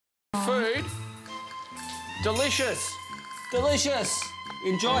Delicious. Delicious.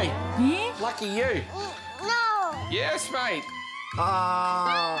 Enjoy. 네? Lucky you. No. Yes, mate.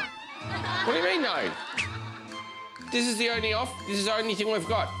 What do you mean, no? This is the only thing we've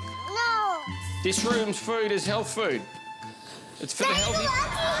got. No. This room's food is health food. It's for the healthy.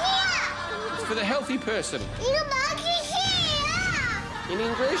 It's for the healthy person. 이거 먹기 싫어. In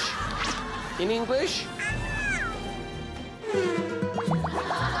English? In English?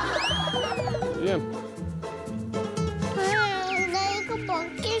 Yeah. 나 이거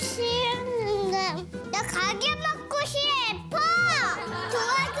먹기 싫은데. 나 가게 먹고 싶어.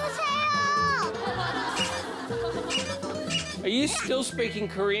 도와주세요. Are you still speaking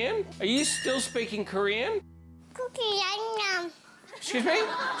Korean? Are you still speaking Korean? 쿠키 양념. Excuse me?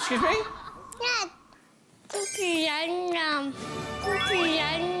 Excuse me? 야, 쿠키 양념. 쿠키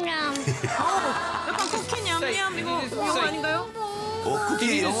양념. 약간 쿠키 냠냠 이거 아닌가요? Did 쿠키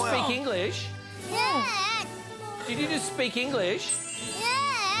you just 영어야. speak English? 예. Did you just speak English? 예.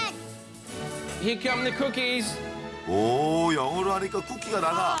 Here come the cookies. 오, 영어로 하니까 쿠키가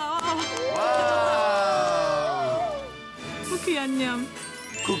나가. 와. 쿠키 냠냠.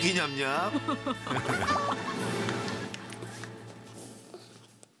 쿠키 냠냠.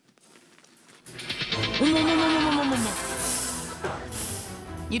 어머머머머머머머.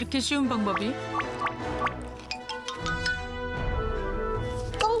 이렇게 쉬운 방법이?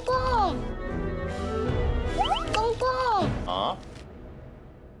 꽁꽁. 꽁꽁. 어?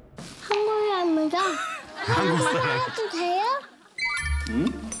 한국말입니다. 한국말 해도 돼요?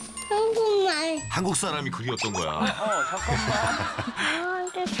 응? 한국말. 한국 사람이 그리웠던 거야.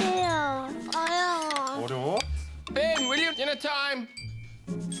 주세요. 어려워. 어려워? Ben, William, dinner time.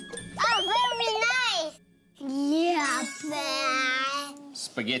 Oh, very nice. Yeah, man.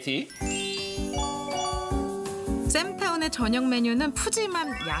 Spaghetti. 샘타운의 저녁 메뉴는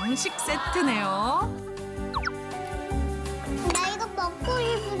푸짐한 양식 세트네요. 나 이거 먹고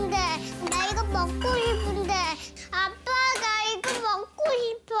싶은데. 나 이거 먹고 싶은데. 아빠가 이거 먹고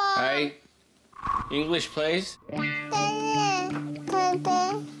싶어. Hey, English, please. 데디.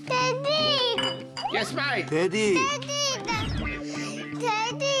 데디. Yes, mate. 데디.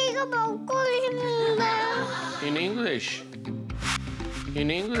 데디 이거 먹고 싶은데. In English. In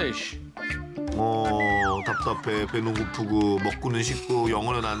English. 답답해. 배는 고프고 먹고는 싶고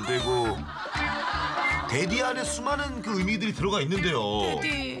영어는 안 되고. 데디 안에 수많은 그 의미들이 들어가 있는데요.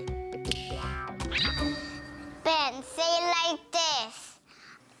 데디. Ben, say it like this.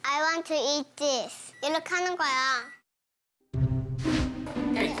 I want to eat this. 이렇게 하는 거야.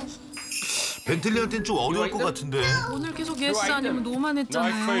 벤틀리한테는 좀 어려울 것 같은데. 오늘 계속 예스 아니면 노만 No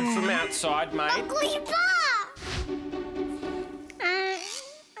food from 했잖아요. outside, mate. 먹고 싶어.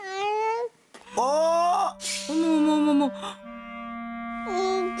 어? 어머머머머.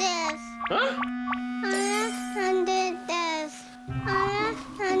 Eat this. Huh? And this.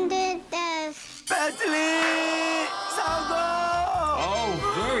 And this. 벤틀리 성공! Oh,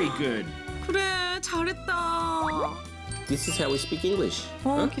 very good. 그래 잘했다. This is how we speak English.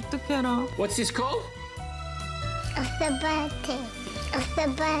 기특해라. What's this called? Spaghetti.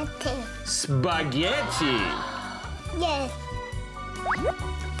 Spaghetti. Spaghetti. Yes.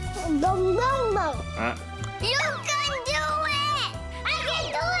 Bong bong bong. You can do it. I can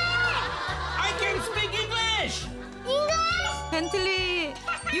do it. I can speak English. English. 벤틀리,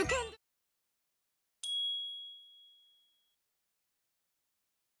 you can